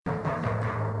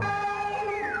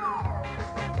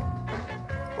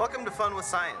fun with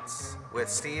science with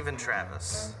Steve and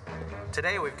Travis.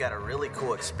 Today we've got a really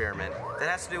cool experiment that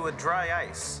has to do with dry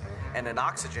ice and an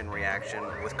oxygen reaction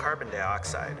with carbon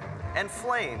dioxide and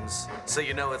flames, so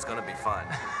you know it's gonna be fun.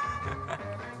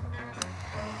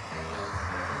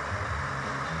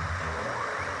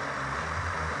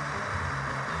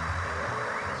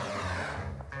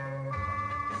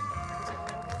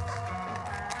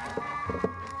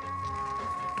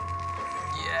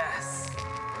 Yes.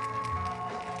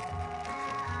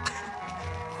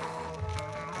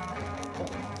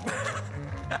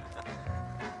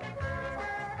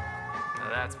 Now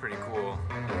that's pretty cool.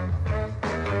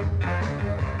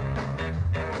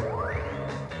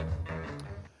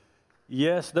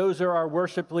 Yes, those are our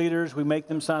worship leaders. We make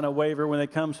them sign a waiver when they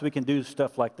come so we can do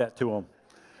stuff like that to them.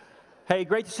 Hey,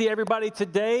 great to see everybody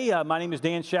today. My name is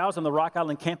Dan Shows. I'm the Rock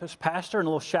Island campus pastor. And a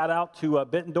little shout out to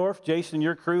Bettendorf, Jason and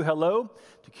your crew, hello.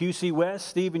 To QC West,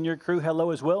 Steve and your crew,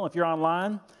 hello as well. If you're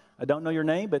online, I don't know your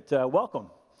name, but welcome.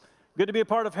 Good to be a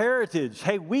part of Heritage.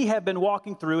 Hey, we have been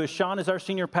walking through, as Sean is our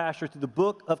senior pastor, through the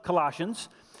book of Colossians.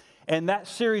 And that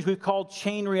series we've called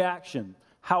Chain Reaction,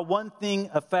 how one thing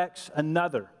affects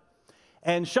another.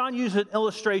 And Sean used an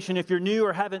illustration. If you're new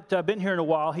or haven't been here in a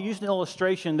while, he used an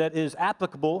illustration that is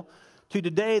applicable to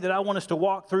today that I want us to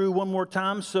walk through one more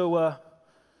time. So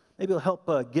maybe it'll help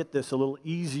get this a little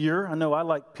easier. I know I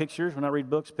like pictures. When I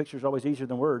read books, pictures are always easier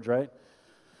than words, right?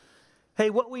 Hey,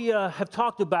 what we have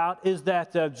talked about is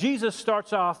that Jesus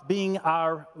starts off being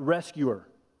our rescuer.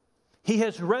 He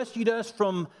has rescued us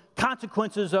from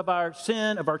consequences of our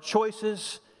sin, of our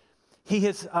choices. He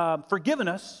has forgiven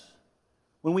us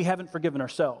when we haven't forgiven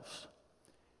ourselves.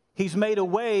 He's made a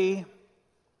way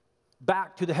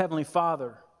back to the Heavenly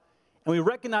Father. And we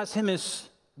recognize Him as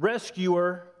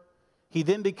rescuer. He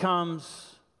then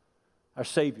becomes our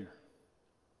Savior.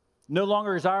 No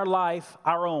longer is our life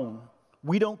our own.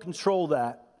 We don't control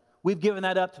that. We've given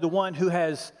that up to the one who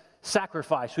has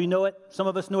sacrificed. We know it. Some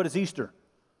of us know it as Easter.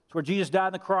 It's where Jesus died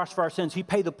on the cross for our sins. He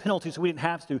paid the penalty so we didn't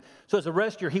have to. So as a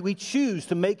rescuer, we choose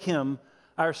to make Him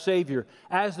our Savior.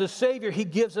 As the Savior, He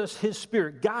gives us His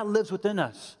Spirit. God lives within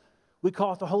us. We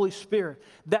call it the Holy Spirit.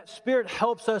 That Spirit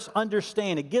helps us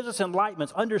understand. It gives us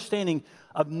enlightenment, understanding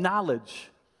of knowledge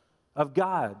of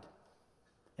God.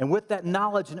 And with that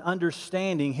knowledge and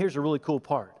understanding, here's a really cool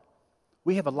part.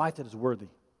 We have a life that is worthy.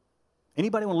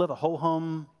 Anybody want to live a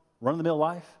ho-hum, run-of-the-mill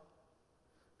life?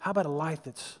 How about a life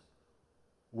that's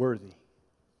worthy?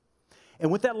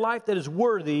 And with that life that is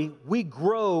worthy, we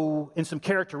grow in some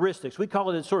characteristics. We call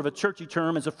it sort of a churchy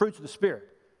term as the fruits of the Spirit.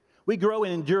 We grow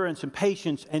in endurance and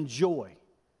patience and joy.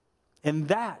 And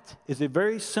that is a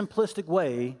very simplistic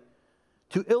way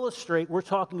to illustrate what we're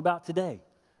talking about today.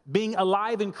 Being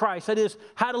alive in Christ. That is,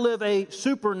 how to live a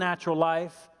supernatural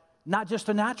life, not just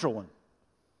a natural one.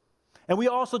 And we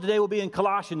also today will be in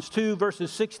Colossians 2,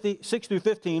 verses 6 through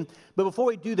 15. But before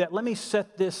we do that, let me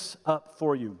set this up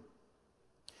for you.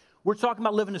 We're talking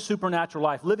about living a supernatural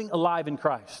life, living alive in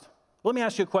Christ. Let me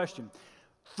ask you a question.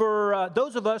 For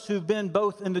those of us who've been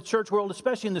both in the church world,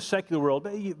 especially in the secular world,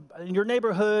 in your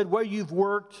neighborhood, where you've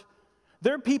worked,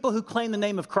 there are people who claim the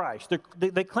name of Christ.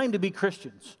 They claim to be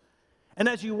Christians. And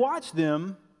as you watch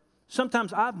them,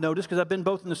 sometimes I've noticed, because I've been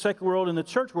both in the secular world and the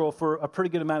church world for a pretty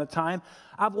good amount of time,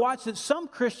 I've watched that some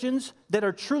Christians that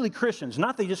are truly Christians,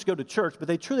 not they just go to church, but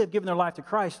they truly have given their life to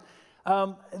Christ,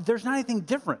 there's not anything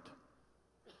different.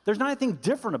 There's not anything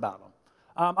different about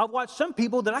them. I've watched some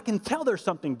people that I can tell there's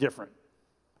something different.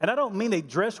 And I don't mean they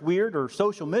dress weird or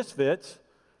social misfits.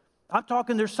 I'm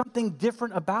talking there's something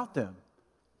different about them.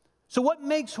 So what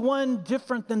makes one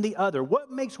different than the other?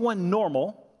 What makes one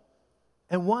normal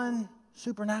and one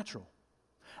supernatural?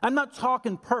 I'm not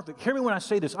talking perfect. Hear me when I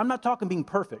say this. I'm not talking being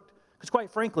perfect. Because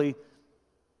quite frankly,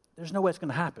 there's no way it's going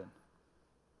to happen.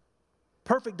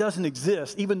 Perfect doesn't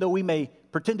exist, even though we may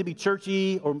pretend to be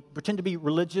churchy or pretend to be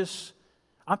religious.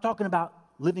 I'm talking about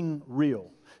living real.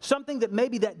 Something that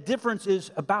maybe that difference is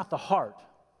about the heart.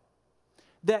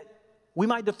 That we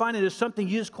might define it as something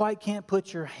you just quite can't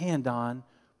put your hand on,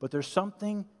 but there's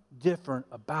something different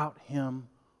about him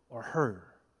or her.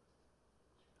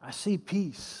 I see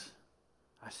peace.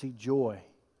 I see joy.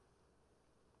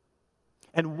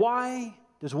 And why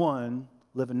does one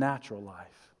live a natural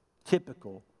life?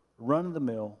 Typical,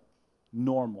 run-of-the-mill,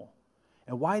 normal.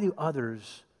 And why do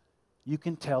others, you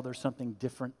can tell there's something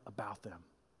different about them?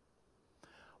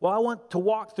 Well, I want to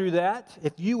walk through that.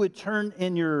 If you would turn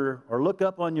in or look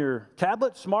up on your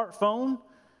tablet, smartphone,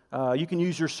 you can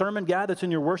use your sermon guide that's in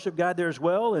your worship guide there as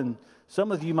well. And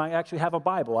some of you might actually have a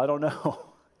Bible. I don't know.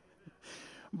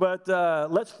 But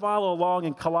let's follow along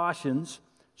in Colossians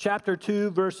chapter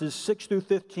 2, verses 6 through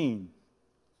 15.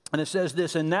 And it says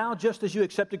this, and now just as you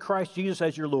accepted Christ Jesus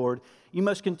as your Lord, you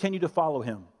must continue to follow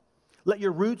him. Let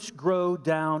your roots grow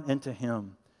down into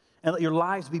him, and let your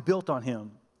lives be built on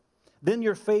him. Then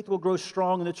your faith will grow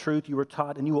strong in the truth you were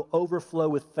taught, and you will overflow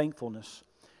with thankfulness.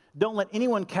 Don't let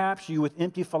anyone capture you with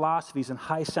empty philosophies and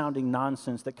high-sounding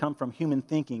nonsense that come from human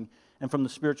thinking and from the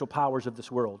spiritual powers of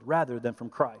this world, rather than from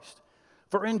Christ.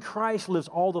 For in Christ lives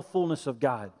all the fullness of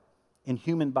God in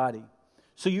human body.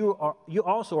 So you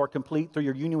also are complete through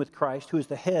your union with Christ, who is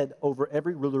the head over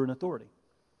every ruler and authority.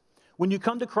 When you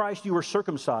come to Christ, you were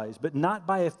circumcised, but not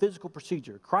by a physical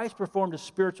procedure. Christ performed a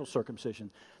spiritual circumcision,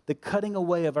 the cutting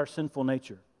away of our sinful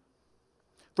nature.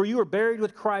 For you were buried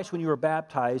with Christ when you were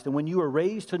baptized, and when you were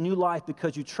raised to new life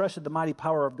because you trusted the mighty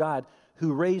power of God,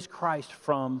 who raised Christ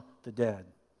from the dead.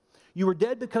 You were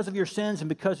dead because of your sins and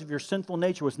because of your sinful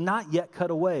nature was not yet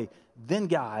cut away. Then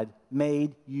God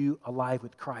made you alive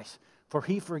with Christ, for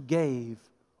he forgave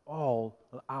all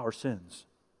of our sins.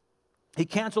 He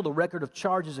canceled the record of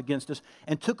charges against us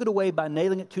and took it away by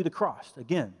nailing it to the cross.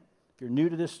 Again, if you're new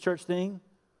to this church thing,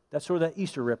 that's sort of that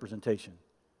Easter representation.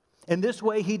 In this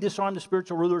way, he disarmed the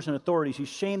spiritual rulers and authorities. He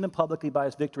shamed them publicly by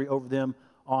his victory over them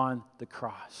on the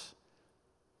cross.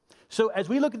 So as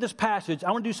we look at this passage,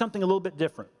 I want to do something a little bit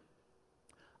different.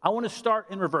 I want to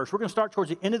start in reverse. We're going to start towards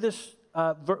the end of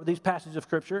these passages of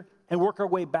Scripture and work our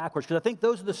way backwards, because I think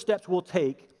those are the steps we'll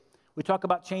take. We talk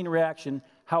about chain reaction,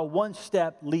 how one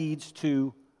step leads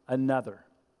to another.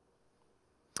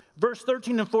 Verse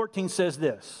 13 and 14 says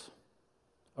this,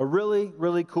 a really,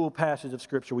 really cool passage of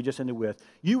Scripture we just ended with.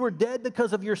 You were dead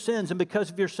because of your sins, and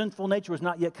because of your sinful nature was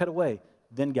not yet cut away.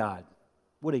 Then God.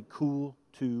 What a cool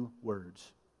 2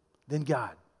 words. Then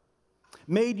God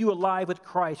made you alive with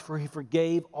Christ, for he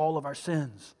forgave all of our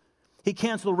sins. He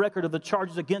canceled the record of the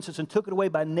charges against us and took it away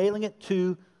by nailing it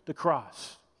to the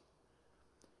cross.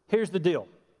 Here's the deal.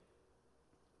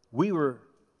 We were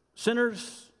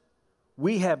sinners.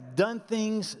 We have done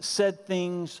things, said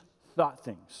things, thought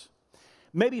things.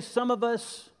 Maybe some of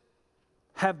us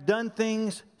have done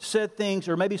things, said things,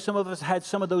 or maybe some of us had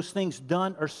some of those things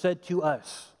done or said to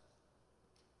us.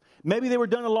 Maybe they were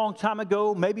done a long time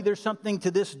ago. Maybe there's something to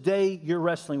this day you're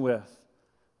wrestling with.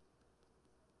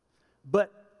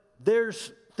 But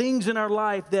there's things in our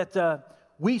life that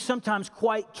we sometimes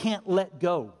quite can't let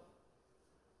go.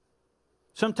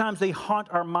 Sometimes they haunt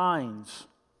our minds.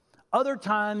 Other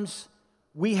times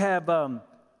we have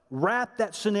wrapped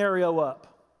that scenario up,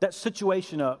 that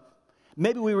situation up.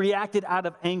 Maybe we reacted out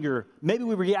of anger. Maybe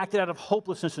we reacted out of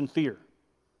hopelessness and fear.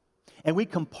 And we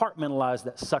compartmentalize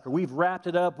that sucker. We've wrapped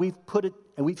it up, we've put it,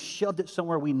 and we've shoved it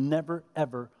somewhere we never,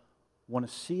 ever want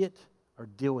to see it or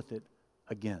deal with it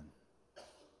again.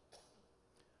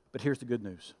 But here's the good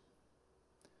news.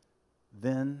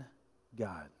 Then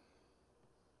God.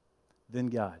 Then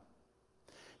God.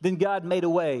 Then God made a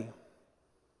way.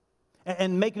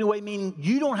 And making a way meaning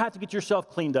you don't have to get yourself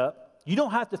cleaned up. You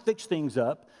don't have to fix things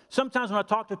up. Sometimes when I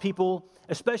talk to people,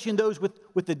 especially in those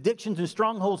with addictions and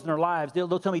strongholds in their lives,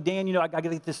 they'll tell me, Dan, I got to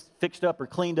get this fixed up or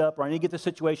cleaned up, or I need to get this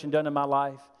situation done in my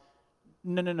life.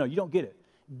 No, you don't get it.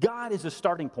 God is the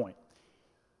starting point.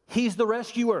 He's the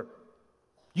rescuer.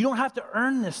 You don't have to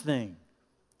earn this thing.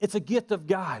 It's a gift of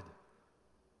God.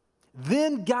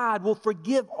 Then God will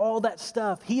forgive all that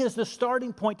stuff. He is the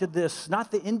starting point to this,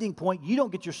 not the ending point. You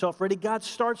don't get yourself ready. God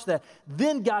starts that.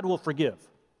 Then God will forgive.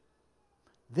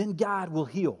 Then God will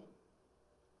heal.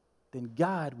 Then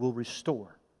God will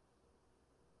restore.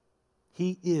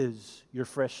 He is your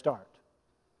fresh start.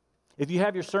 If you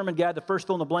have your sermon guide, the first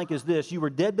fill in the blank is this. You were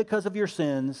dead because of your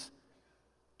sins.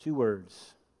 2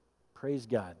 words. Praise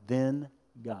God. Then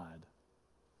God.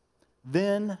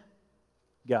 Then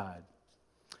God.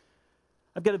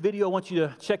 I've got a video I want you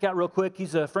to check out real quick.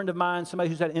 He's a friend of mine, somebody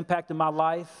who's had an impact in my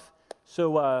life.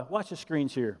 So watch the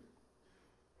screens here.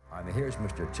 I mean, here's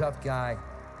Mr. Tough Guy,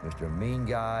 Mr. Mean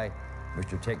Guy,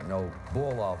 Mr. Take No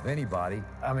Bull off anybody.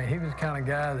 I mean, he was the kind of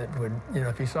guy that would,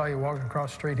 if he saw you walking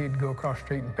across the street, he'd go across the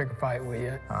street and pick a fight with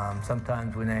you.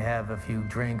 Sometimes when they have a few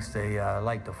drinks, they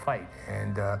like to fight.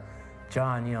 And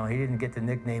John, he didn't get the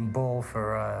nickname Bull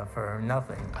for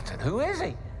nothing. I said, who is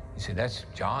he? He said, that's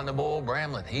John the Bull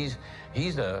Bramlett. He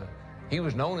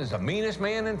was known as the meanest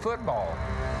man in football.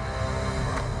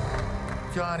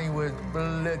 Johnny was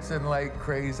blitzing like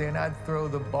crazy, and I'd throw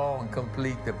the ball and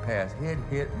complete the pass. He'd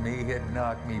hit me, he'd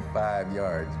knock me 5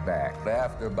 yards back.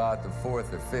 After about the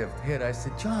 4th or 5th hit, I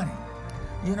said, Johnny,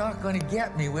 you're not going to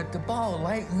get me with the ball.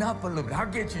 Lighten up a little bit. I'll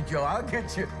get you, Joe, I'll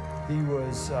get you. He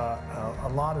was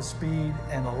a lot of speed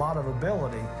and a lot of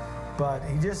ability, but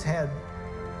he just had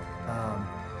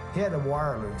a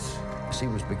wire loose. He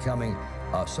was becoming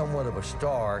somewhat of a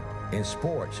star in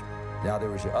sports. Now, there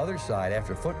was the other side.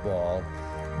 After football,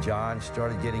 John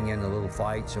started getting into little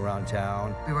fights around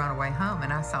town. We were on our way home,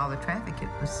 and I saw the traffic. It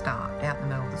was stopped out in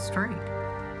the middle of the street.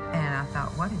 And I thought,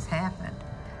 what has happened?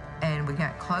 And we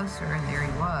got closer, and there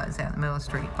he was out in the middle of the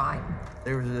street fighting.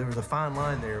 There was a fine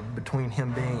line there between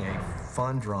him being a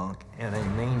fun drunk and a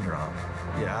mean drunk.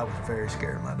 Yeah, I was very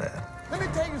scared of my dad. Let me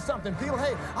tell you something, people.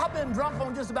 Hey, I've been drunk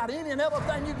on just about any and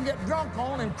everything you can get drunk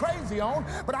on and crazy on,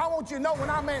 but I want you to know when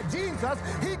I met Jesus,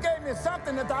 he gave me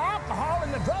something that the alcohol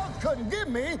and the drugs couldn't give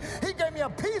me. He gave me a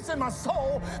peace in my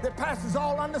soul that passes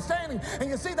all understanding. And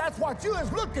you see, that's what you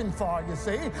is looking for, you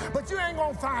see. But you ain't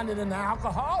gonna find it in the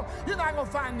alcohol. You're not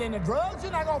gonna find it in the drugs.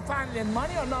 You're not gonna find it in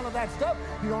money or none of that stuff.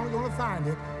 You're only gonna find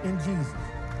it in Jesus.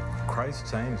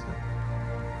 Christ changed him.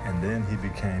 And then he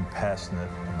became passionate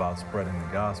about spreading the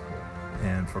gospel.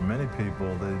 And for many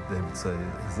people, they would say,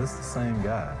 is this the same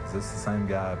guy? Is this the same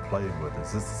guy I played with?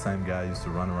 Is this the same guy I used to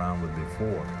run around with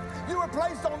before? You were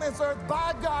placed on this earth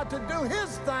by God to do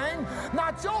his thing,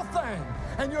 not your thing.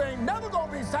 And you ain't never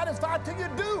going to be satisfied till you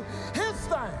do his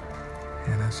thing.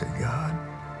 And I said, God,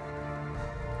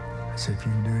 I said, if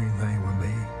you can do anything with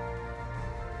me,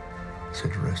 I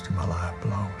said, the rest of my life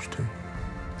belongs to you.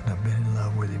 And I've been in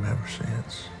love with him ever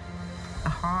since.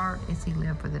 Hard as he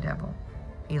lived for the devil,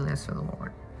 he lives for the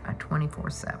Lord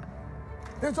 24/7.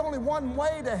 There's only one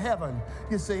way to heaven,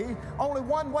 you see. Only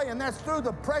one way, and that's through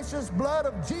the precious blood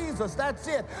of Jesus. That's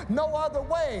it. No other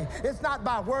way. It's not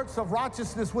by works of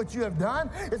righteousness which you have done.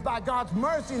 It's by God's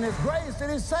mercy and his grace that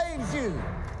he saves you.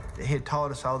 He had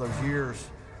taught us all those years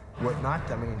what not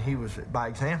to, he was, by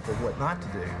example, what not to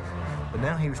do. But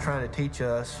now he was trying to teach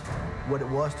us what it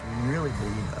was to really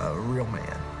be a real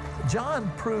man.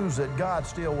 John proves that God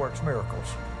still works miracles.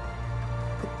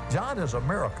 John is a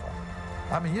miracle.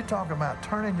 You're talking about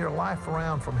turning your life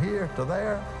around from here to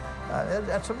there.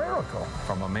 That's a miracle.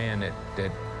 From a man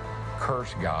that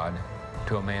cursed God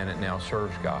to a man that now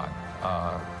serves God.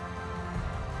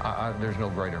 There's no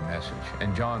greater message.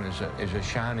 And John is a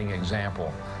shining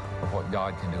example of what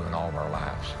God can do in all of our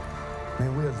lives. We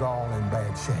was all in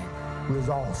bad shape. We was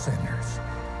all sinners.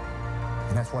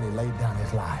 And that's what he laid down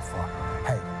his life for.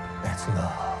 Hey, that's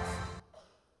love.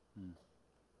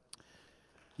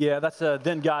 Yeah, that's a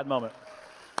then God moment.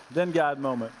 Then God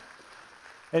moment.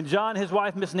 And John, his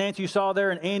wife, Miss Nancy, you saw there,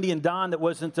 and Andy and Don, that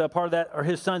wasn't part of that, or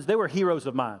his sons, they were heroes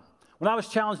of mine. When I was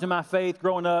challenged in my faith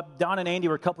growing up, Don and Andy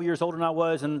were a couple years older than I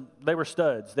was, and they were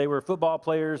studs. They were football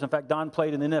players. In fact, Don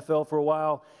played in the NFL for a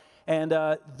while, and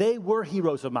they were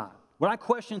heroes of mine. When I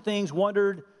questioned things,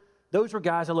 wondered, those were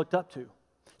guys I looked up to.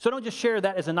 So don't just share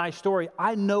that as a nice story.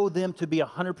 I know them to be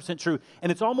 100% true,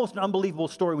 and it's almost an unbelievable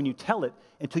story when you tell it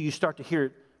until you start to hear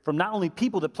it from not only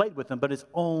people that played with him, but his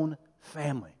own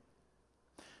family.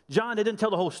 John didn't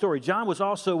tell the whole story. John was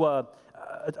also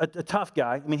a tough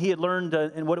guy. He had learned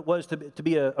in what it was to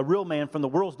be a real man from the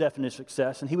world's definition of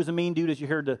success, and he was a mean dude, as you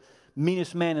heard, the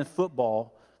meanest man in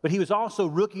football. But he was also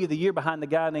Rookie of the Year behind the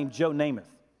guy named Joe Namath,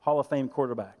 Hall of Fame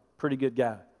quarterback. Pretty good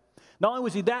guy. Not only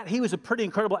was he that, he was a pretty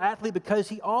incredible athlete because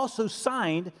he also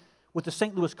signed with the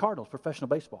St. Louis Cardinals, professional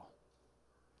baseball.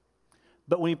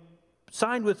 But when he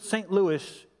signed with St.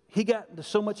 Louis, he got into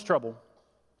so much trouble.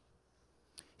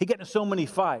 He got into so many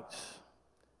fights.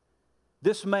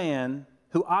 This man,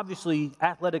 who obviously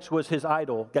athletics was his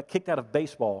idol, got kicked out of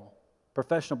baseball,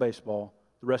 professional baseball,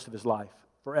 the rest of his life.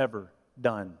 Forever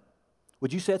done.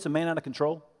 Would you say it's a man out of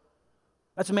control?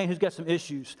 That's a man who's got some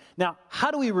issues. Now,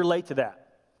 how do we relate to that?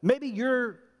 Maybe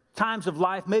your times of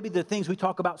life, maybe the things we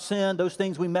talk about sin, those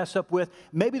things we mess up with,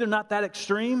 maybe they're not that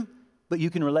extreme, but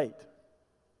you can relate.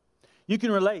 You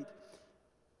can relate.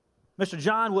 Mr.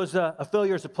 John was a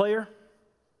failure as a player.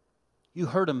 You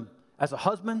heard him as a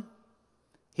husband.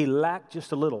 He lacked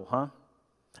just a little, huh?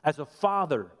 As a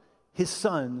father, his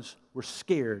sons were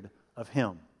scared of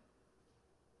him.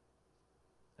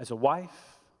 As a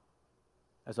wife,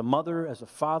 as a mother, as a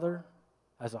father,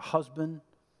 as a husband,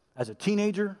 as a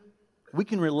teenager, we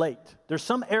can relate. There's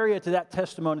some area to that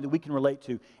testimony that we can relate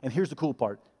to. And here's the cool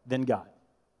part. Then God.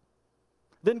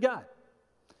 Then God.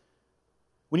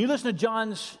 When you listen to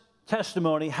John's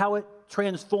testimony, how it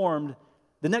transformed,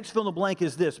 the next fill in the blank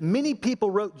is this. Many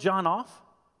people wrote John off.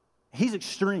 He's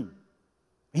extreme.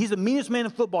 He's the meanest man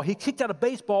in football. He kicked out of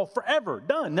baseball forever.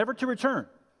 Done. Never to return.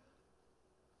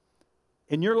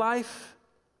 In your life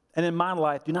and in my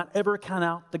life, do not ever count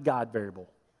out the God variable.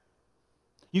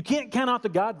 You can't count out the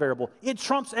God variable. It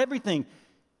trumps everything.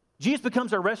 Jesus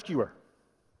becomes our rescuer.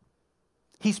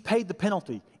 He's paid the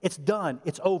penalty. It's done.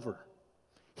 It's over.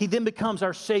 He then becomes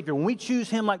our Savior. When we choose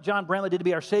Him like John Bramlett did to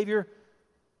be our Savior,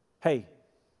 hey,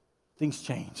 things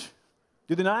change.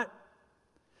 Do they not?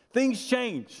 Things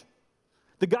change.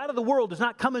 The God of the world does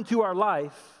not come into our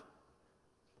life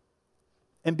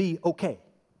and be okay.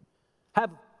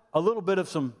 Have a little bit of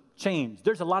some change.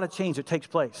 There's a lot of change that takes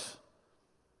place.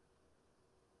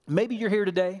 Maybe you're here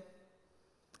today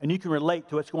and you can relate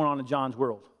to what's going on in John's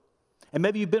world. And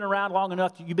maybe you've been around long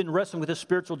enough, you've been wrestling with this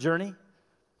spiritual journey.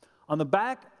 On the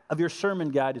back of your sermon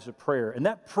guide is a prayer. And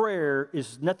that prayer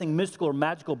is nothing mystical or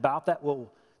magical about that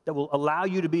will allow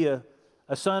you to be a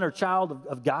son or child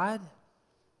of God.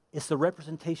 It's the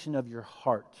representation of your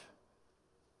heart.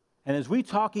 And as we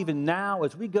talk even now,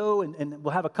 as we go, and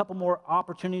we'll have a couple more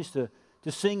opportunities to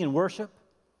sing and worship,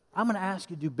 I'm going to ask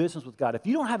you to do business with God. If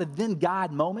you don't have a then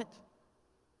God moment,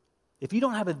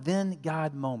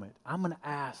 I'm going to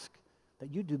ask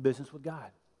that you do business with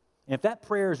God. And if that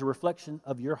prayer is a reflection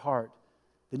of your heart,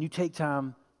 then you take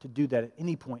time to do that at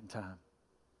any point in time.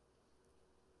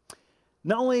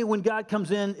 Not only when God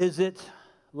comes in is it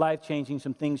life-changing,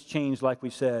 some things change like we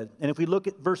said. And if we look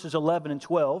at verses 11 and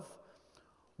 12,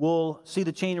 we'll see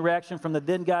the chain reaction from the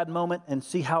then God moment and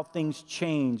see how things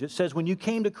change. It says, when you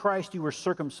came to Christ, you were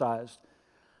circumcised,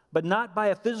 but not by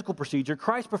a physical procedure.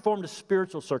 Christ performed a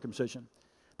spiritual circumcision,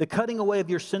 the cutting away of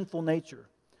your sinful nature.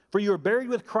 For you were buried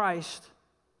with Christ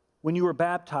when you were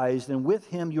baptized, and with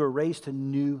him you were raised to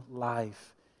new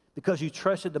life, because you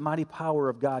trusted the mighty power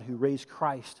of God who raised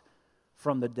Christ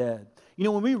from the dead. You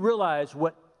know, when we realize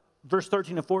what verse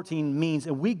 13 and 14 means,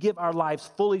 and we give our lives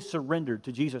fully surrendered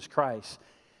to Jesus Christ,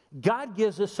 God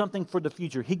gives us something for the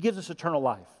future. He gives us eternal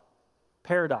life,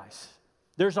 paradise.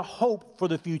 There's a hope for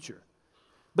the future.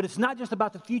 But it's not just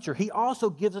about the future. He also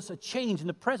gives us a change in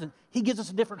the present. He gives us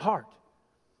a different heart.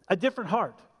 A different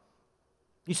heart.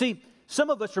 You see, some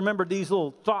of us remember these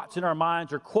little thoughts in our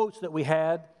minds or quotes that we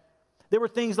had. There were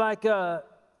things like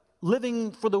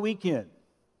living for the weekend,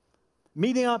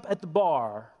 meeting up at the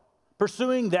bar,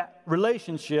 pursuing that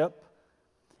relationship,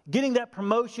 getting that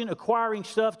promotion, acquiring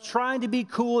stuff, trying to be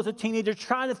cool as a teenager,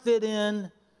 trying to fit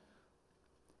in.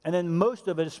 And then most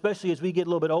of it, especially as we get a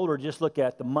little bit older, just look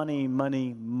at the money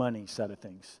side of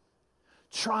things.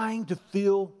 Trying to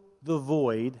fill the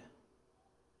void,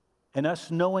 and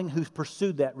us knowing who's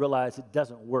pursued that realize it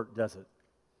doesn't work, does it?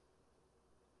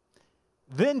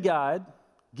 Then God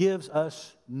gives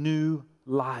us new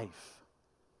life.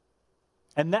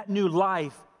 And that new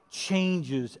life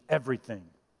changes everything.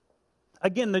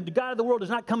 Again, the God of the world does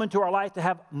not come into our life to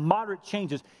have moderate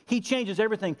changes. He changes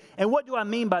everything. And what do I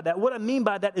mean by that? What I mean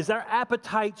by that is our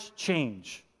appetites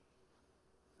change.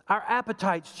 Our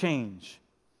appetites change.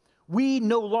 We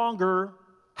no longer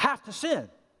have to sin.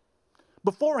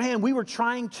 Beforehand, we were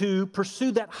trying to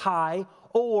pursue that high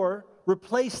or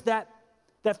replace that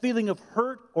feeling of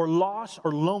hurt or loss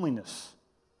or loneliness.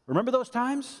 Remember those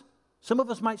times? Some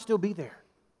of us might still be there.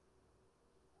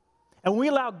 And we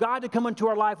allow God to come into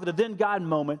our life with a then God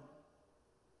moment,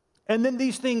 and then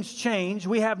these things change.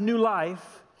 We have new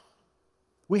life.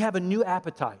 We have a new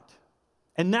appetite.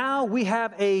 And now we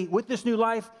have with this new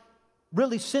life,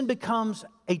 really sin becomes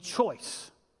a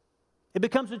choice. It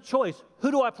becomes a choice.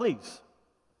 Who do I please?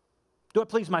 Do I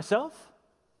please myself?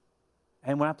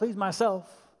 And when I please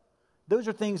myself, those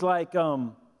are things like,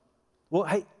 God,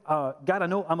 I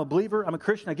know I'm a believer, I'm a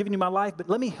Christian, I've given you my life, but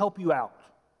let me help you out.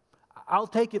 I'll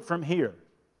take it from here.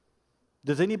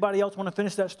 Does anybody else want to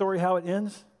finish that story, how it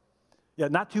ends? Yeah,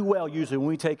 not too well usually when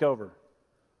we take over.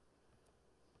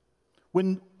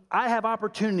 When I have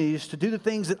opportunities to do the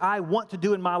things that I want to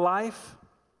do in my life,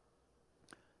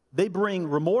 they bring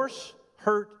remorse,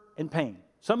 hurt, and pain.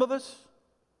 Some of us,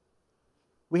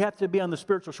 we have to be on the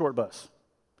spiritual short bus.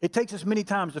 It takes us many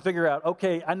times to figure out,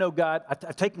 okay, I know God,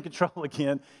 I've taken control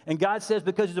again. And God says,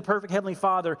 because he's a perfect Heavenly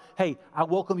Father, hey, I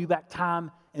welcome you back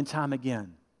time and time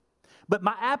again. But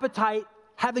my appetite,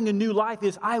 having a new life,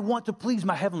 is I want to please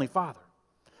my Heavenly Father.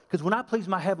 Because when I please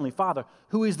my Heavenly Father,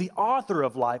 who is the author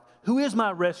of life, who is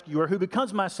my rescuer, who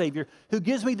becomes my Savior, who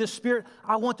gives me the Spirit,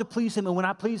 I want to please Him. And when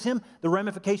I please Him, the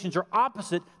ramifications are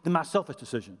opposite than my selfish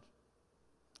decisions.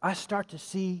 I start to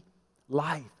see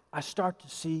life. I start to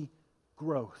see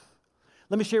growth.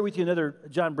 Let me share with you another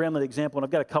John Bramlett example, and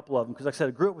I've got a couple of them, because like I said,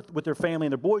 I grew up with their family,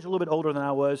 and their boys are a little bit older than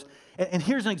I was. And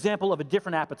here's an example of a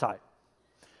different appetite.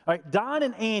 All right, Don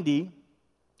and Andy,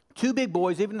 two big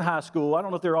boys, even in high school. I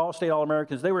don't know if they're all-state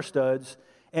All-Americans. They were studs.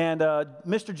 And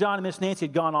Mr. John and Miss Nancy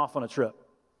had gone off on a trip.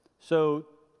 So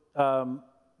Don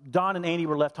and Andy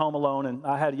were left home alone, and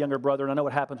I had a younger brother, and I know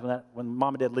what happens when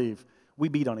mom and dad leave. We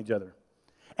beat on each other.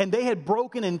 And they had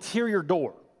broken an interior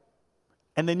door.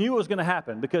 And they knew it was going to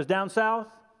happen because down south,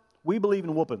 we believe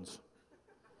in whoopings.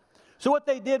 So what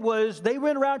they did was they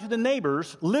went around to the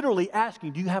neighbors literally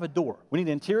asking, do you have a door? We need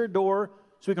an interior door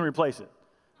so we can replace it.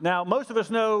 Now, most of us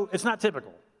know it's not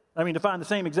typical. I mean, to find the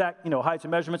same exact, heights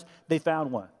and measurements. They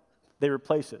found one. They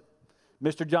replace it.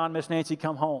 Mr. John, Miss Nancy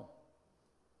come home.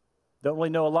 Don't really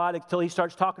know a lot until he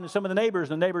starts talking to some of the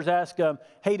neighbors. And the neighbors ask,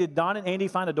 hey, did Don and Andy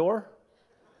find a door?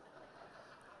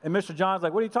 And Mr. John's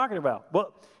like, what are you talking about?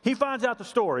 Well, he finds out the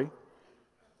story.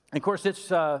 And, of course, it's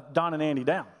Don and Andy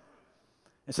down.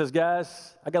 And says,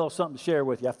 guys, I got a little something to share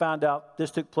with you. I found out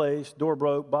this took place, door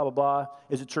broke, blah, blah, blah.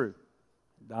 Is it true?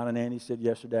 Don and Andy said,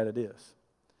 yes, sir, Dad, it is.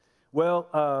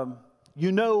 Well,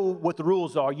 you know what the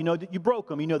rules are. You know that you broke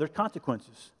them. You know there's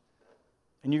consequences.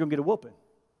 And you're going to get a whooping.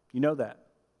 You know that.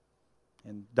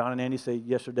 And Don and Andy say,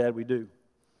 yes, sir, Dad, we do.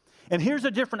 And here's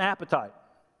a different appetite.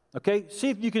 Okay?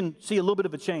 See if you can see a little bit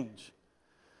of a change.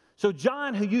 So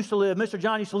John, Mr.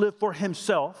 John used to live for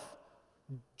himself,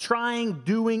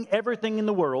 doing everything in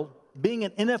the world, being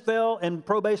an NFL and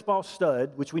pro baseball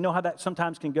stud, which we know how that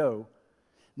sometimes can go,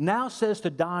 now says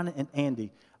to Don and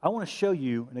Andy, I want to show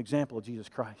you an example of Jesus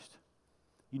Christ.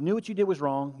 You knew what you did was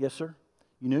wrong, yes, sir.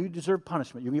 You knew you deserved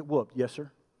punishment. You'll get whooped, yes,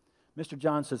 sir. Mr.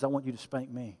 John says, I want you to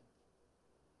spank me.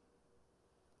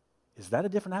 Is that a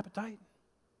different appetite?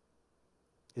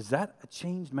 Is that a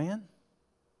changed man?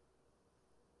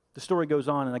 The story goes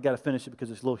on, and I got to finish it because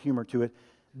there's a little humor to it.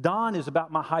 Don is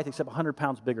about my height, except 100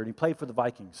 pounds bigger, and he played for the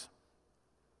Vikings.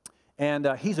 And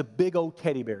he's a big old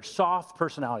teddy bear, soft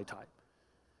personality type.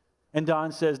 And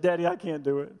Don says, Daddy, I can't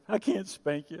do it. I can't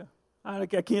spank you. I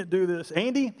can't do this.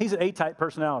 Andy, he's an A-type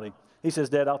personality. He says,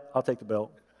 Dad, I'll take the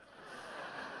belt.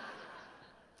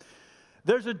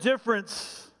 There's a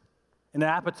difference in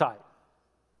appetite.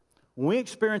 When we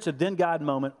experience a then God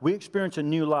moment, we experience a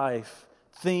new life,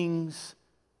 things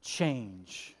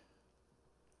change.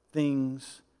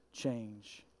 Things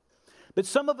change. But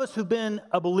some of us who've been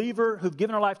a believer, who've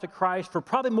given our life to Christ for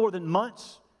probably more than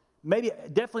months, maybe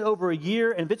definitely over a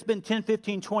year, and if it's been 10,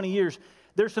 15, 20 years,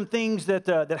 there's some things that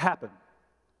happen.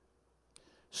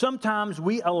 Sometimes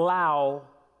we allow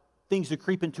things to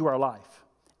creep into our life,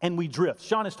 and we drift.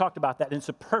 Sean has talked about that, and it's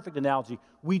a perfect analogy.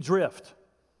 We drift.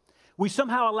 We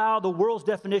somehow allow the world's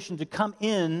definition to come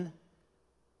in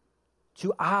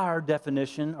to our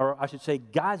definition, or I should say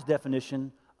God's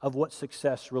definition of what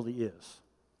success really is.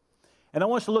 And I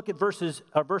want us to look at verse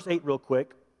 8 real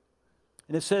quick.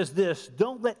 And it says this,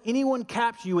 don't let anyone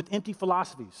capture you with empty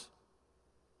philosophies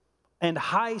and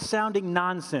high-sounding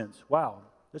nonsense. Wow,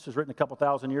 this was written a couple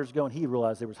thousand years ago, and he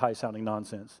realized there was high-sounding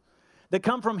nonsense that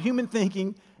come from human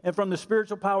thinking and from the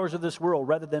spiritual powers of this world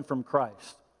rather than from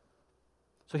Christ.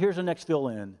 So here's the next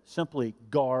fill-in. Simply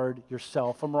guard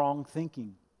yourself from wrong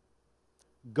thinking.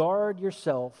 Guard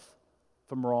yourself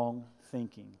from wrong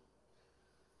thinking.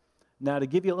 Now, to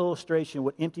give you an illustration of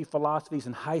what empty philosophies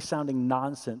and high-sounding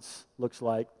nonsense looks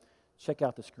like, check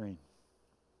out the screen.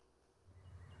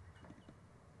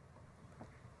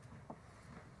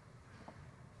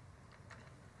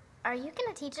 Are you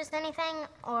going to teach us anything,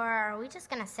 or are we just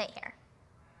going to sit here?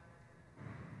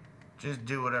 Just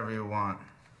do whatever you want.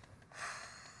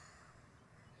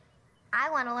 I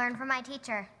want to learn from my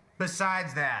teacher.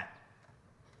 Besides that,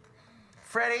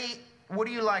 Freddie, what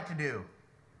do you like to do?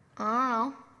 I don't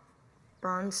know.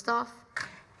 Burn stuff?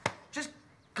 Just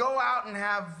go out and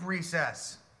have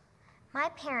recess. My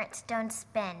parents don't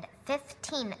spend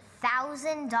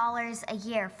 $15,000 a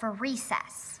year for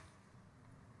recess.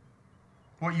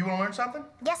 What, you want to learn something?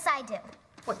 Yes, I do.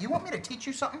 What, you want me to teach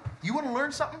you something? You want to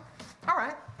learn something? All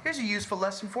right, here's a useful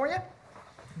lesson for you.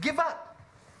 Give up.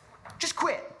 Just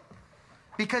quit.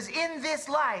 Because in this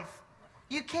life,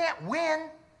 you can't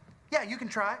win. Yeah, you can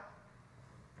try.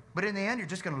 But in the end, you're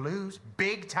just going to lose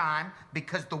big time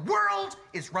because the world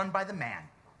is run by the man.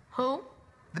 Who?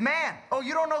 The man. Oh,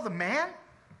 you don't know the man?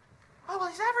 Oh, well,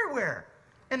 he's everywhere.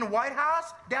 In the White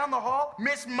House, down the hall,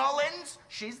 Miss Mullins,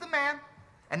 she's the man.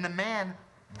 And the man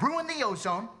ruined the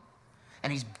ozone,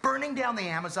 and he's burning down the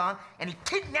Amazon, and he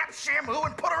kidnapped Shamu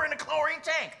and put her in a chlorine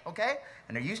tank, okay?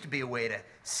 And there used to be a way to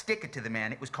stick it to the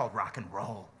man. It was called rock and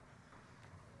roll.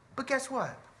 But guess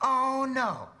what? Oh,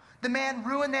 no. The man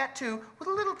ruined that, too, with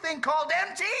a little thing called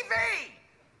MTV.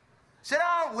 So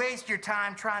don't waste your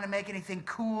time trying to make anything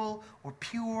cool or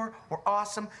pure or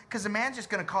awesome, because the man's just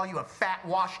going to call you a fat,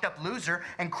 washed-up loser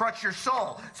and crush your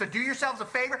soul. So do yourselves a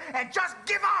favor and just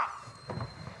give up.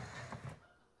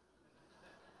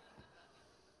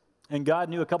 And God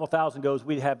knew a couple thousand ago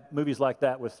we'd have movies like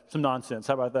that with some nonsense.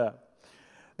 How about that?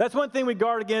 That's one thing we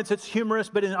guard against. It's humorous,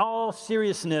 but in all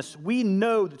seriousness, we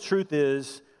know the truth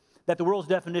is that the world's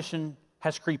definition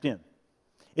has creeped in.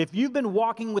 If you've been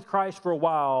walking with Christ for a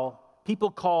while, people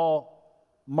call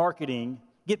marketing,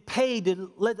 get paid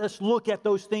to let us look at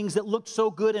those things that look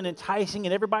so good and enticing,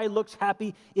 and everybody looks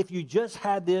happy if you just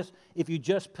had this, if you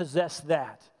just possess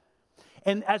that.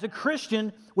 And as a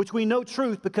Christian, which we know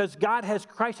truth because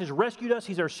Christ has rescued us,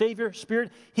 He's our Savior,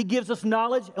 Spirit, He gives us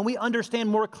knowledge, and we understand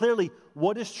more clearly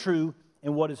what is true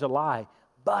and what is a lie.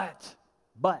 But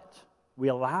we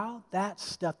allow that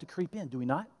stuff to creep in, do we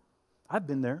not? I've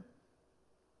been there.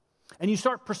 And you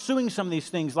start pursuing some of these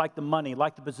things like the money,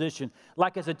 like the position,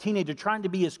 like as a teenager, trying to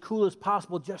be as cool as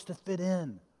possible just to fit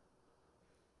in.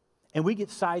 And we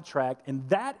get sidetracked, and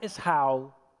that is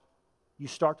how you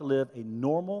start to live a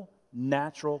normal,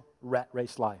 natural rat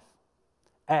race life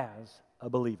as a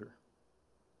believer.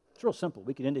 It's real simple.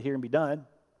 We could end it here and be done,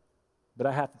 but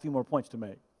I have a few more points to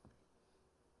make.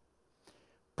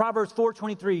 Proverbs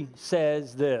 4:23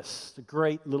 says this, it's a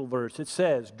great little verse. It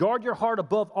says, guard your heart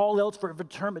above all else, for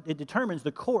it determines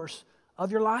the course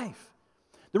of your life.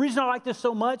 The reason I like this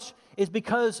so much is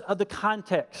because of the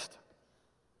context.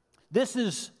 This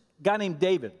is a guy named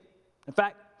David. In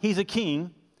fact, he's a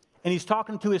king, and he's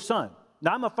talking to his son.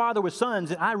 Now, I'm a father with sons,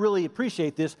 and I really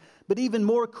appreciate this, but even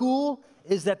more cool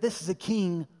is that this is a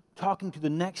king talking to the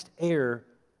next heir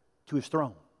to his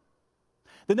throne.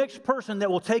 The next person that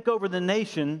will take over the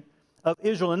nation of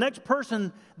Israel, the next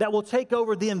person that will take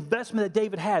over the investment that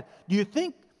David had. Do you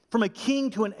think from a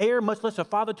king to an heir, much less a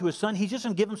father to a son, he's just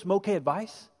going to give him some okay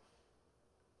advice?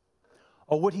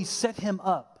 Or would he set him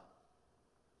up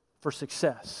for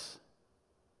success?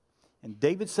 And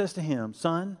David says to him,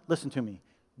 son, listen to me,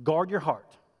 guard your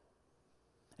heart.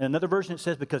 And another version it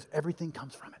says, because everything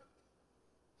comes from it.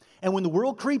 And when the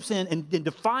world creeps in and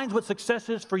defines what success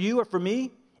is for you or for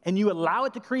me, and you allow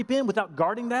it to creep in without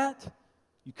guarding that,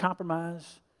 you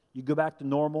compromise, you go back to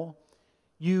normal.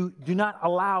 You do not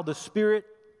allow the Spirit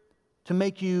to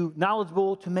make you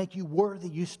knowledgeable, to make you worthy.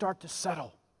 You start to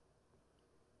settle.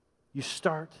 You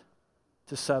start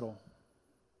to settle.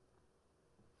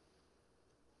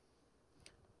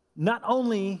 Not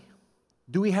only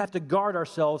do we have to guard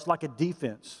ourselves like a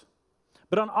defense,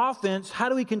 but on offense, how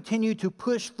do we continue to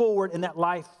push forward in that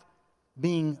life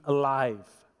being alive?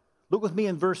 Look with me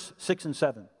in verse 6 and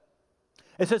 7.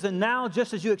 It says, and now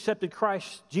just as you accepted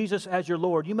Christ Jesus as your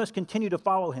Lord, you must continue to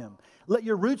follow Him. Let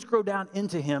your roots grow down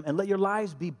into Him and let your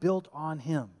lives be built on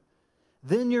Him.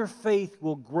 Then your faith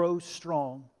will grow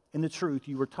strong in the truth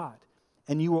you were taught,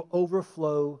 and you will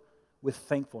overflow with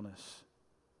thankfulness.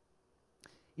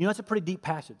 You know, it's a pretty deep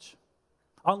passage.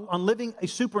 On living a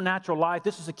supernatural life,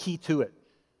 this is a key to it.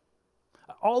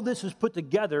 All this is put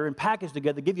together and packaged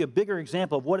together to give you a bigger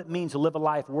example of what it means to live a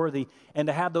life worthy and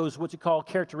to have those, what you call,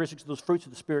 characteristics, those fruits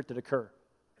of the Spirit that occur.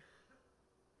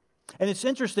 And it's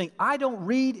interesting, I don't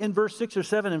read in verse 6 or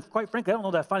 7, and quite frankly, I don't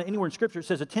know that I find it anywhere in Scripture. It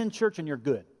says, attend church and you're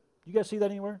good. You guys see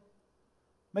that anywhere?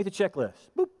 Make the checklist.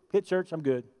 Boop, hit church, I'm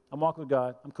good. I'm walking with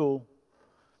God, I'm cool.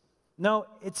 No,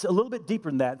 it's a little bit deeper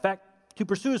than that. In fact, to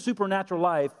pursue a supernatural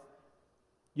life,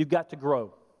 you've got to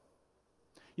grow.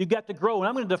 You've got to grow, and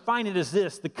I'm going to define it as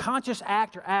this: the conscious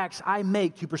act or acts I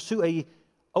make to pursue a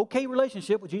okay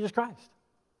relationship with Jesus Christ.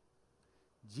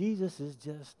 Jesus is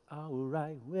just all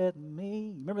right with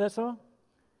me. Remember that song?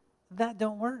 That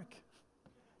don't work.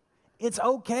 It's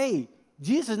okay.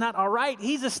 Jesus is not all right.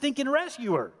 He's a stinking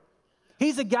rescuer.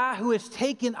 He's a guy who has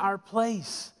taken our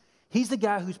place. He's the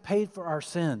guy who's paid for our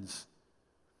sins.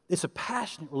 It's a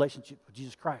passionate relationship with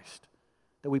Jesus Christ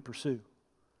that we pursue.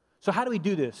 So how do we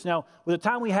do this? Now, with the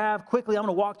time we have, quickly, I'm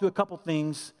going to walk through a couple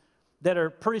things that are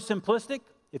pretty simplistic.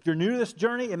 If you're new to this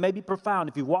journey, it may be profound.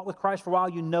 If you've walked with Christ for a while,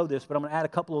 you know this, but I'm going to add a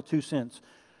couple of 2 cents.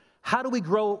 How do we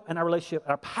grow in our relationship,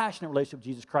 our passionate relationship with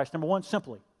Jesus Christ? Number one,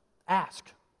 simply, ask.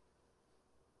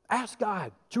 Ask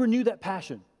God to renew that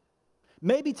passion.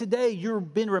 Maybe today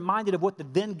you've been reminded of what the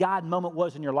then God moment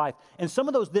was in your life. And some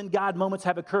of those then God moments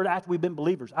have occurred after we've been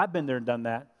believers. I've been there and done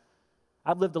that.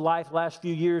 I've lived a life the last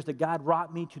few years that God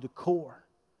rocked me to the core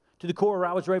where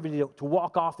I was ready to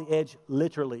walk off the edge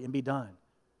literally and be done.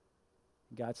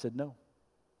 And God said, no,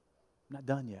 I'm not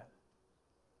done yet.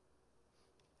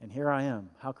 And here I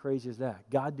am. How crazy is that?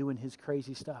 God doing His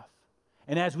crazy stuff.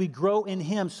 And as we grow in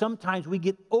Him, sometimes we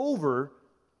get over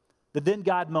the then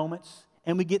God moments,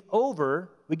 and we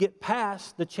get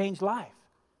past the changed life,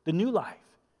 the new life.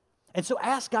 And so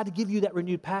ask God to give you that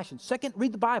renewed passion. Second,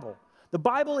 read the Bible. The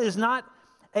Bible is not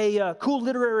a cool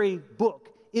literary book.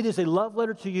 It is a love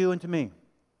letter to you and to me.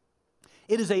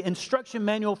 It is an instruction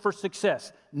manual for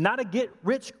success, not a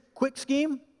get-rich-quick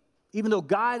scheme, even though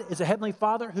God is a Heavenly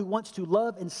Father who wants to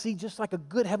love and see just like a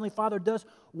good Heavenly Father does,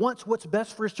 wants what's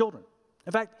best for His children.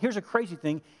 In fact, here's a crazy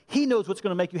thing. He knows what's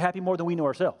going to make you happy more than we know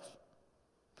ourselves.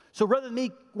 So rather than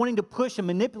me wanting to push and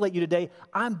manipulate you today,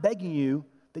 I'm begging you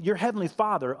that your Heavenly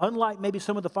Father, unlike maybe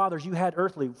some of the fathers you had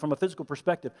earthly from a physical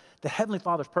perspective, the Heavenly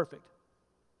Father's perfect.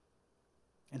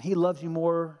 And He loves you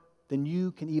more than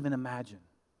you can even imagine.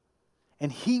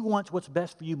 And He wants what's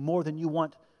best for you more than you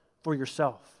want for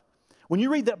yourself. When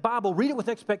you read that Bible, read it with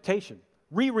expectation.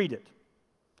 Reread it.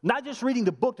 Not just reading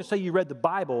the book to say you read the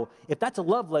Bible. If that's a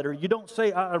love letter, you don't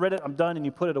say, I read it, I'm done, and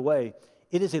you put it away.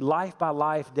 It is a life by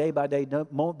life, day by day,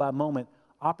 moment by moment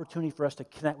opportunity for us to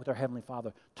connect with our Heavenly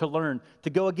Father, to learn, to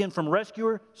go again from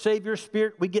rescuer, Savior,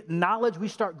 Spirit. We get knowledge. We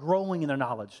start growing in our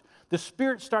knowledge. The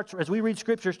Spirit starts, as we read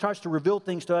Scripture, starts to reveal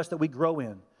things to us that we grow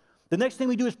in. The next thing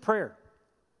we do is prayer.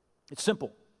 It's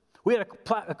simple. We had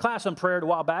a class on prayer a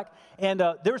while back, and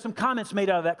there were some comments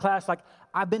made out of that class like,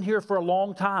 I've been here for a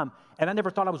long time, and I never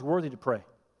thought I was worthy to pray.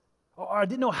 Or I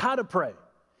didn't know how to pray.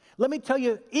 Let me tell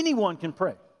you, anyone can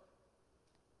pray.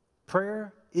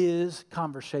 Prayer is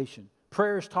conversation.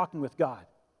 Prayer is talking with God.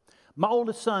 My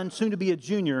oldest son, soon to be a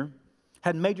junior,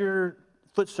 had major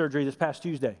foot surgery this past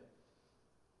Tuesday.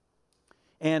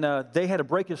 And they had to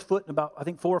break his foot in about, I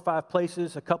think, 4 or 5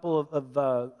 places, a couple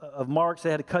of marks. They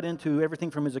had to cut into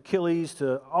everything from his Achilles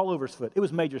to all over his foot. It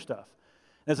was major stuff.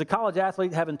 As a college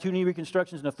athlete, having 2 knee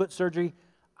reconstructions and a foot surgery,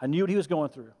 I knew what he was going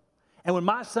through. And when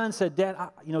my son said, Dad,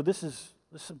 this is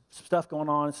some stuff going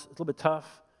on. It's a little bit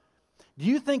tough. Do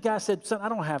you think I said, son, I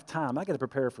don't have time. I got to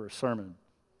prepare for a sermon.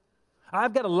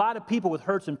 I've got a lot of people with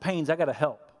hurts and pains. I got to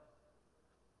help.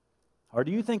 Or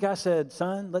do you think I said,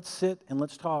 son, let's sit and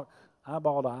let's talk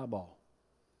eyeball to eyeball?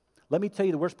 Let me tell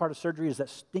you, the worst part of surgery is that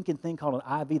stinking thing called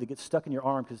an IV that gets stuck in your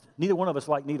arm because neither one of us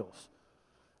like needles.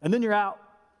 And then you're out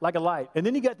like a light. And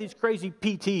then you got these crazy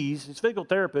PTs, these physical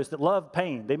therapists that love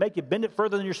pain. They make you bend it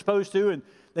further than you're supposed to, and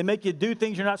they make you do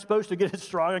things you're not supposed to get it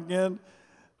strong again.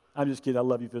 I'm just kidding. I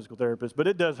love you, physical therapists, but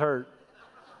it does hurt.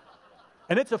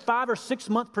 And it's a 5 or 6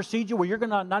 month procedure where you're going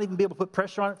to not even be able to put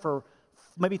pressure on it for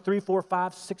maybe 3, 4,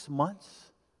 5, 6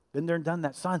 months. Been there and done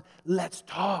that. Son, let's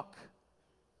talk.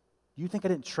 Do you think I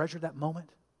didn't treasure that moment?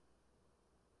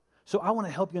 So I want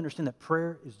to help you understand that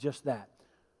prayer is just that.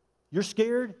 You're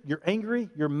scared, you're angry,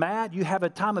 you're mad, you have a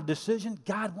time of decision.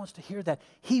 God wants to hear that.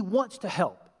 He wants to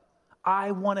help.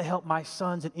 I want to help my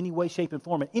sons in any way, shape, and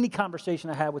form. In any conversation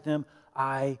I have with them,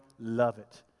 I love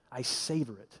it. I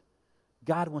savor it.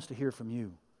 God wants to hear from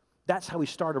you. That's how we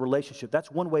start a relationship.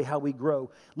 That's one way how we grow.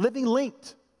 Living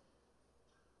linked.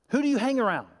 Who do you hang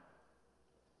around?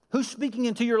 Who's speaking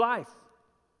into your life?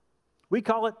 We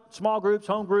call it small groups,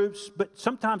 home groups, but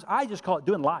sometimes I just call it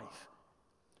doing life.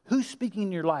 Who's speaking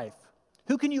in your life?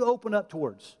 Who can you open up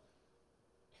towards?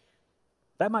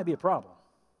 That might be a problem.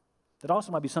 That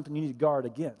also might be something you need to guard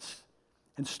against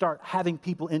and start having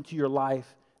people into your life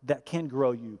that can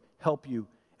grow you, help you,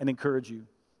 and encourage you.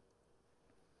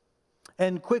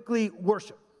 And quickly,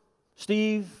 worship.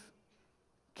 Steve,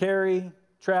 Carrie,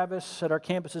 Travis at our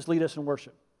campuses lead us in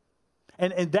worship.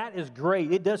 And that is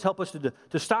great. It does help us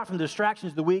to stop from the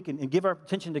distractions of the week and give our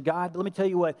attention to God. But let me tell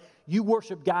you what, you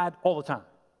worship God all the time.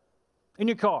 In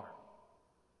your car.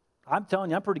 I'm telling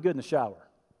you, I'm pretty good in the shower.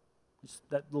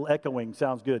 That little echoing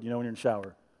sounds good, when you're in the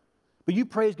shower. But you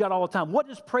praise God all the time. What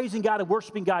does praising God and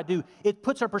worshiping God do? It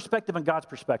puts our perspective on God's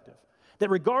perspective. That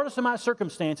regardless of my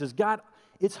circumstances, God,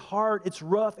 it's hard, it's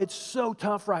rough, it's so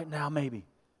tough right now maybe.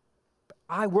 But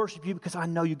I worship you because I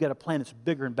know you've got a plan that's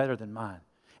bigger and better than mine.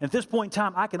 And at this point in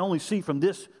time, I can only see from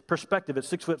this perspective at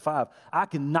 6'5". I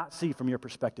cannot see from your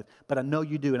perspective, but I know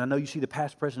you do, and I know you see the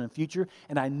past, present, and future,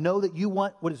 and I know that you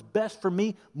want what is best for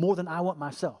me more than I want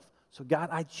myself. So God,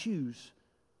 I choose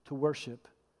to worship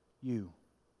you.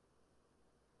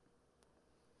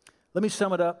 Let me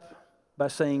sum it up by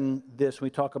saying this when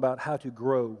we talk about how to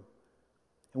grow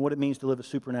and what it means to live a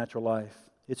supernatural life.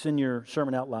 It's in your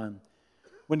sermon outline.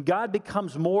 When God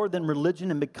becomes more than religion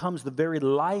and becomes the very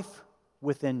life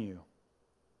within you.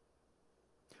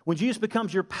 When Jesus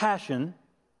becomes your passion,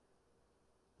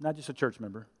 not just a church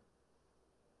member,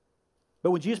 but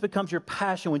when Jesus becomes your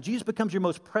passion, when Jesus becomes your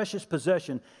most precious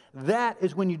possession, that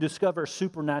is when you discover a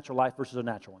supernatural life versus a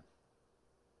natural one.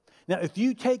 Now, if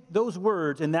you take those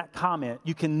words in that comment,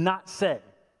 you cannot say,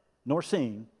 nor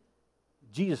sing,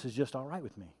 Jesus is just all right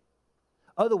with me.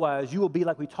 Otherwise, you will be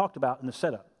like we talked about in the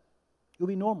setup. You'll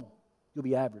be normal. You'll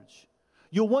be average.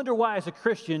 You'll wonder why, as a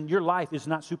Christian, your life is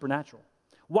not supernatural.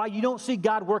 Why you don't see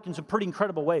God work in some pretty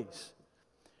incredible ways.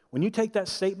 When you take that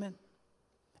statement,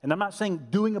 and I'm not saying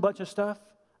doing a bunch of stuff,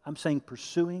 I'm saying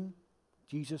pursuing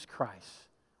Jesus Christ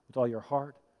with all your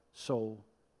heart, soul,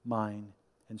 mind,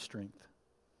 and strength.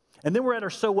 And then we're at our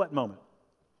so what moment.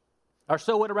 Our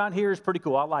so what around here is pretty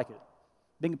cool. I like it.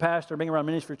 Being a pastor, being around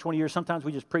ministry for 20 years, sometimes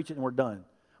we just preach it and we're done.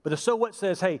 But the so what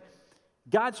says, hey,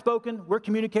 God's spoken, we're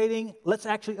communicating, let's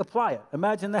actually apply it.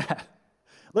 Imagine that.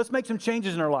 Let's make some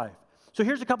changes in our life. So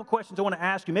here's a couple questions I want to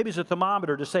ask you. Maybe it's a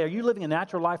thermometer to say, are you living a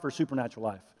natural life or a supernatural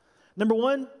life? Number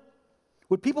one,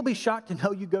 Would people be shocked to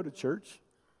know you go to church?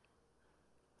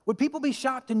 Would people be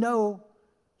shocked to know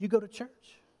you go to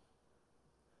church?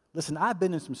 Listen, I've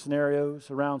been in some scenarios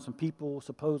around some people,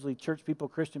 supposedly church people,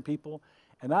 Christian people,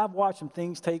 and I've watched some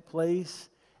things take place,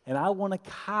 and I want to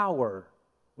cower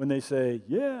when they say,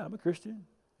 yeah, I'm a Christian.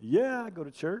 Yeah, I go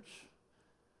to church.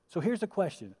 So here's the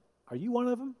question. Are you one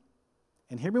of them?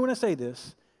 And hear me when I say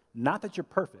this, not that you're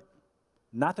perfect,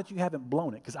 not that you haven't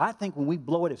blown it, because I think when we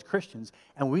blow it as Christians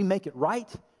and we make it right,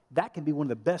 that can be one of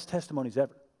the best testimonies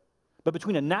ever. But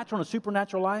between a natural and a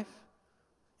supernatural life,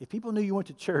 if people knew you went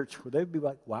to church, would they be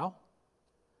like, wow?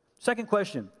 Second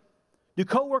question, do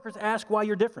coworkers ask why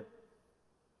you're different?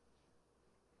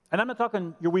 And I'm not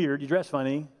talking you're weird, you dress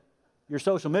funny, you're a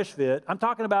social misfit. I'm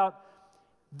talking about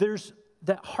there's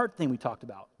that heart thing we talked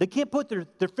about. They can't put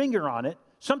their finger on it.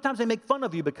 Sometimes they make fun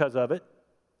of you because of it,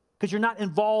 because you're not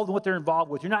involved in what they're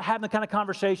involved with. You're not having the kind of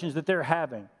conversations that they're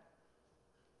having.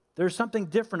 There's something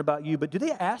different about you, but do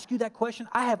they ask you that question?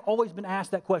 I have always been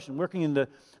asked that question. Working in the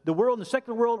world, in the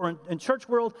secular world, or in church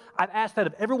world, I've asked that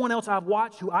of everyone else I've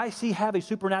watched who I see have a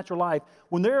supernatural life.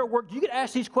 When they're at work, do you get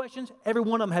asked these questions? Every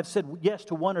one of them have said yes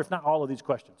to one, or if not all of these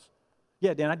questions.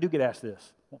 Yeah, Dan, I do get asked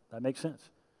this. Well, that makes sense.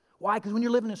 Why? Because when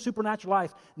you're living a supernatural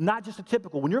life, not just a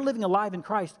typical, when you're living alive in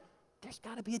Christ, there's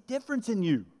got to be a difference in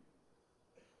you.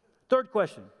 Third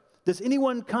question, does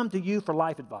anyone come to you for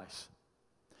life advice?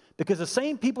 Because the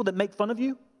same people that make fun of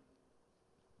you,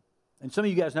 and some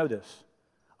of you guys know this,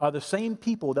 are the same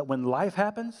people that when life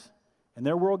happens and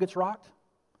their world gets rocked,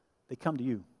 they come to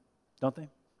you, don't they?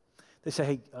 They say,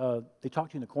 hey, they talk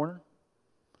to you in the corner.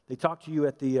 They talk to you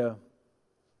at the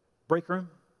break room.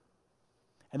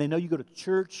 And they know you go to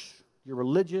church, you're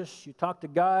religious, you talk to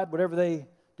God, whatever they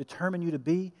determine you to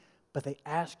be, but they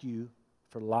ask you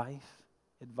for life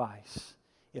advice.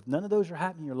 If none of those are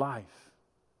happening in your life,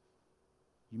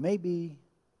 you may be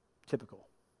typical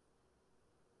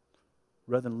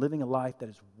rather than living a life that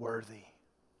is worthy.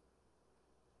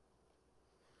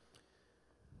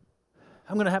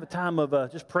 I'm going to have a time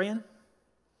of just praying.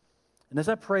 And as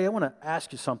I pray, I want to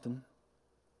ask you something.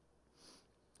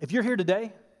 If you're here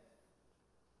today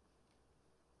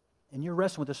and you're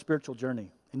wrestling with a spiritual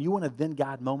journey and you want a then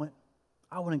God moment,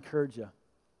 I want to encourage you.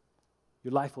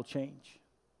 Your life will change.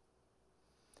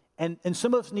 And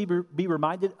some of us need to be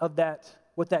reminded of that,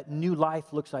 what that new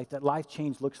life looks like, that life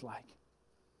change looks like.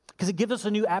 Because it gives us a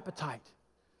new appetite.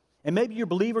 And maybe you're a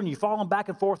believer and you've fallen back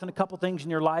and forth in a couple things in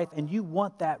your life and you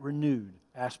want that renewed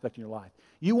aspect in your life.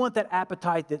 You want that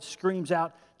appetite that screams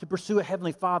out to pursue a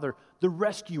Heavenly Father, the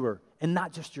rescuer, and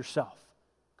not just yourself.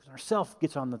 Because ourself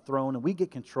gets on the throne and we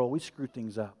get control, we screw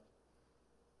things up.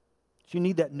 So you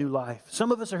need that new life.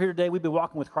 Some of us are here today, we've been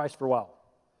walking with Christ for a while.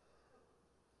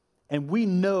 And we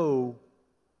know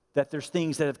that there's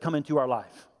things that have come into our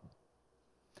life.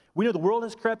 We know the world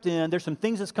has crept in. There's some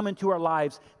things that's come into our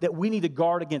lives that we need to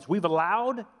guard against. We've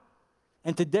allowed,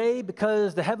 and today,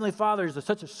 because the Heavenly Father is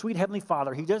such a sweet Heavenly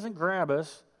Father, He doesn't grab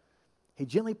us. He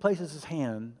gently places His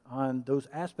hand on those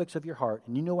aspects of your heart.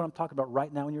 And you know what I'm talking about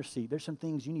right now in your seat. There's some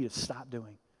things you need to stop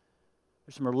doing.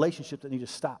 There's some relationships that need to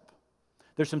stop.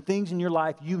 There's some things in your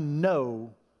life you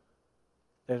know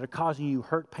that are causing you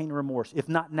hurt, pain, and remorse. If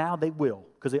not now, they will,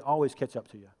 because they always catch up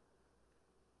to you.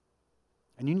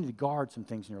 And you need to guard some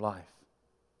things in your life.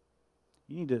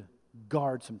 You need to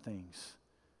guard some things.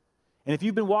 And if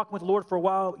you've been walking with the Lord for a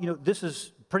while, you know, this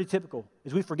is pretty typical,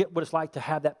 is we forget what it's like to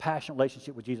have that passionate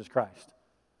relationship with Jesus Christ.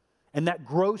 And that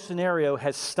growth scenario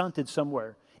has stunted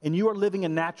somewhere. And you are living a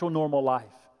natural, normal life.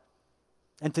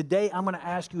 And today, I'm going to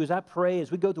ask you, as I pray,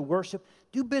 as we go to worship,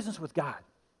 do business with God.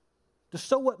 The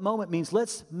so what moment means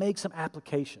let's make some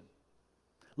application.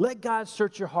 Let God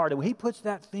search your heart. And when He puts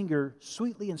that finger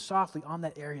sweetly and softly on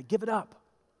that area, give it up.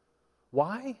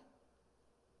 Why?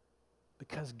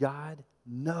 Because God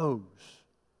knows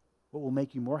what will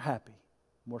make you more happy,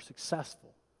 more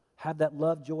successful. Have that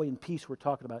love, joy, and peace we're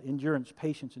talking about, endurance,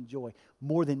 patience, and joy,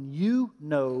 more than you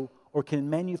know or can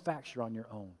manufacture on your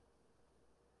own.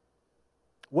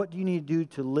 What do you need to do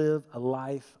to live a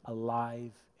life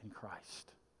alive in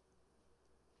Christ?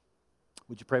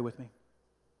 Would you pray with me?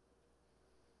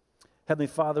 Heavenly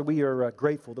Father, we are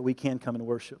grateful that we can come and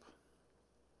worship.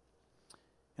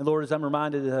 And Lord, as I'm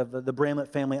reminded of the Bramlett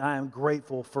family, I am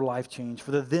grateful for life change,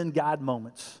 for the then God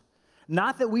moments.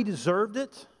 Not that we deserved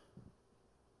it,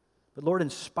 but Lord, in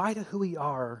spite of who we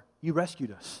are, you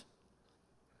rescued us.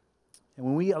 And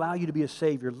when we allow you to be a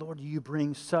Savior, Lord, you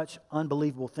bring such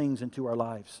unbelievable things into our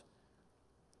lives.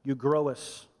 You grow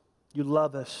us. You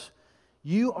love us.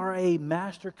 You are a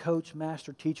master coach,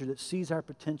 master teacher that sees our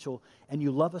potential, and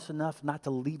you love us enough not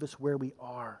to leave us where we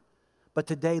are, But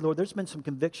today, Lord, there's been some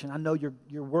conviction. I know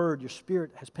your word, your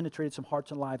spirit has penetrated some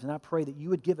hearts and lives, and I pray that you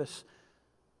would give us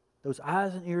those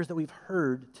eyes and ears that we've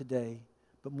heard today,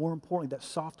 but more importantly, that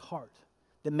soft heart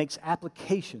that makes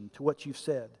application to what you've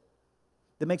said,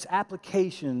 that makes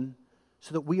application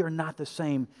so that we are not the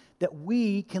same, that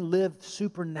we can live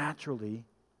supernaturally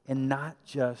and not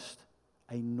just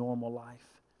a normal life.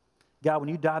 God, when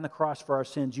you died on the cross for our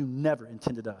sins, you never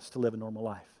intended us to live a normal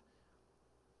life,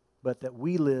 but that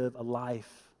we live a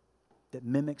life that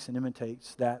mimics and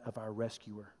imitates that of our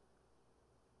rescuer.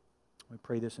 We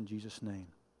pray this in Jesus' name.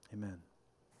 Amen.